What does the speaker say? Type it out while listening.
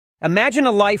Imagine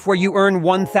a life where you earn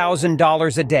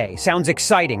 $1,000 a day. Sounds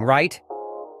exciting, right?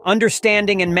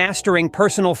 Understanding and mastering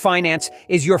personal finance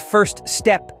is your first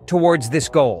step towards this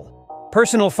goal.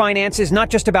 Personal finance is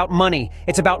not just about money,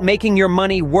 it's about making your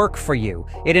money work for you.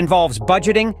 It involves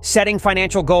budgeting, setting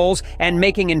financial goals, and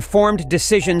making informed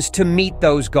decisions to meet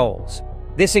those goals.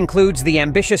 This includes the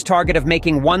ambitious target of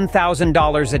making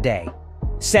 $1,000 a day.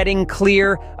 Setting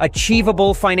clear,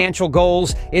 achievable financial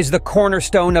goals is the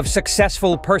cornerstone of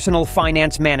successful personal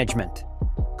finance management.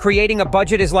 Creating a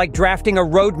budget is like drafting a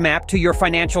roadmap to your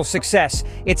financial success.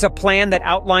 It's a plan that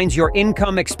outlines your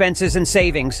income, expenses, and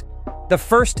savings. The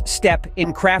first step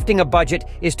in crafting a budget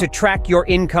is to track your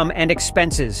income and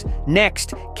expenses.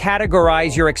 Next,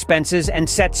 categorize your expenses and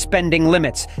set spending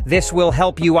limits. This will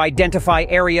help you identify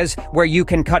areas where you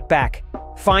can cut back.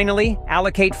 Finally,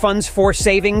 allocate funds for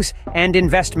savings and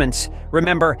investments.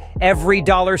 Remember, every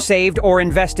dollar saved or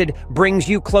invested brings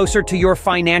you closer to your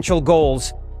financial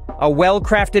goals. A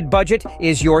well-crafted budget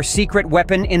is your secret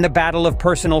weapon in the battle of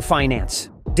personal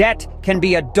finance. Debt can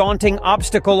be a daunting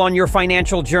obstacle on your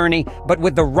financial journey, but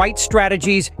with the right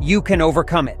strategies, you can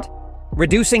overcome it.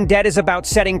 Reducing debt is about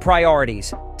setting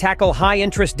priorities. Tackle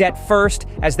high-interest debt first,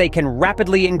 as they can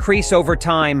rapidly increase over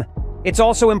time. It's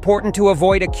also important to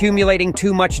avoid accumulating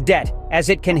too much debt, as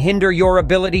it can hinder your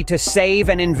ability to save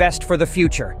and invest for the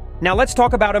future. Now let's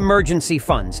talk about emergency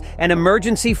funds. An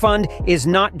emergency fund is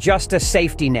not just a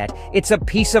safety net, it's a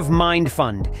peace of mind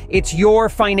fund. It's your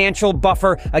financial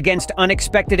buffer against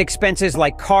unexpected expenses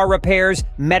like car repairs,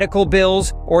 medical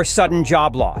bills, or sudden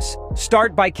job loss.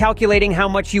 Start by calculating how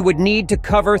much you would need to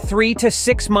cover 3 to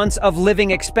 6 months of living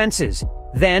expenses.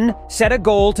 Then, set a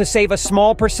goal to save a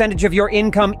small percentage of your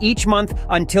income each month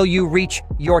until you reach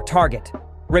your target.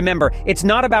 Remember, it's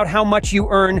not about how much you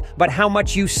earn, but how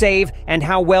much you save and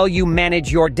how well you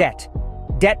manage your debt.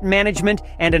 Debt management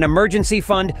and an emergency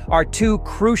fund are two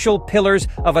crucial pillars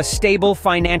of a stable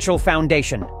financial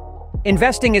foundation.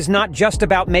 Investing is not just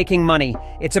about making money,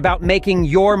 it's about making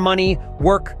your money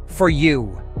work for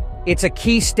you. It's a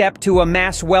key step to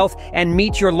amass wealth and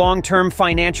meet your long-term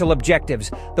financial objectives.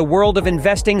 The world of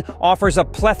investing offers a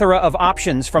plethora of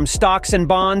options, from stocks and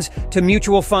bonds to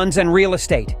mutual funds and real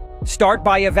estate. Start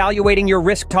by evaluating your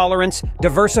risk tolerance,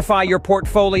 diversify your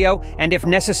portfolio, and if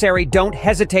necessary, don't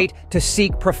hesitate to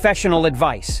seek professional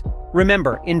advice.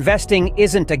 Remember, investing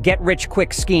isn't a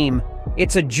get-rich-quick scheme.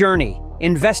 It's a journey.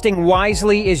 Investing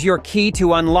wisely is your key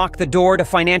to unlock the door to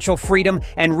financial freedom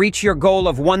and reach your goal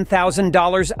of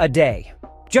 $1,000 a day.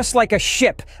 Just like a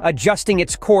ship adjusting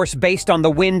its course based on the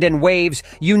wind and waves,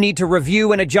 you need to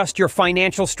review and adjust your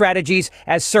financial strategies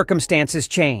as circumstances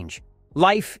change.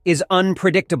 Life is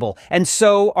unpredictable, and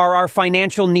so are our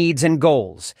financial needs and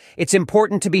goals. It's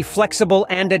important to be flexible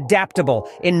and adaptable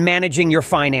in managing your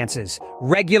finances.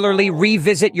 Regularly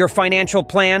revisit your financial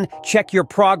plan, check your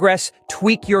progress,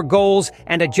 tweak your goals,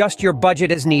 and adjust your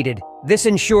budget as needed. This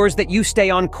ensures that you stay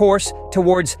on course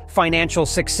towards financial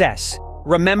success.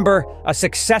 Remember, a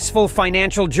successful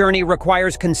financial journey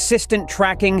requires consistent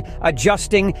tracking,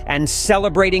 adjusting, and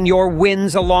celebrating your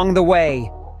wins along the way.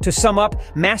 To sum up,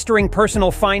 mastering personal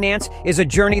finance is a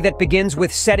journey that begins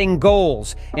with setting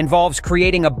goals, involves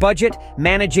creating a budget,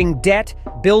 managing debt,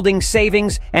 building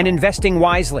savings, and investing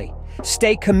wisely.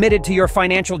 Stay committed to your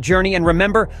financial journey, and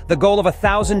remember, the goal of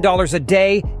 $1,000 a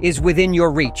day is within your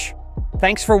reach.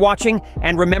 Thanks for watching,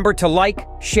 and remember to like,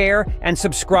 share, and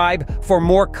subscribe for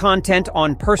more content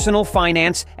on personal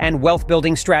finance and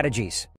wealth-building strategies.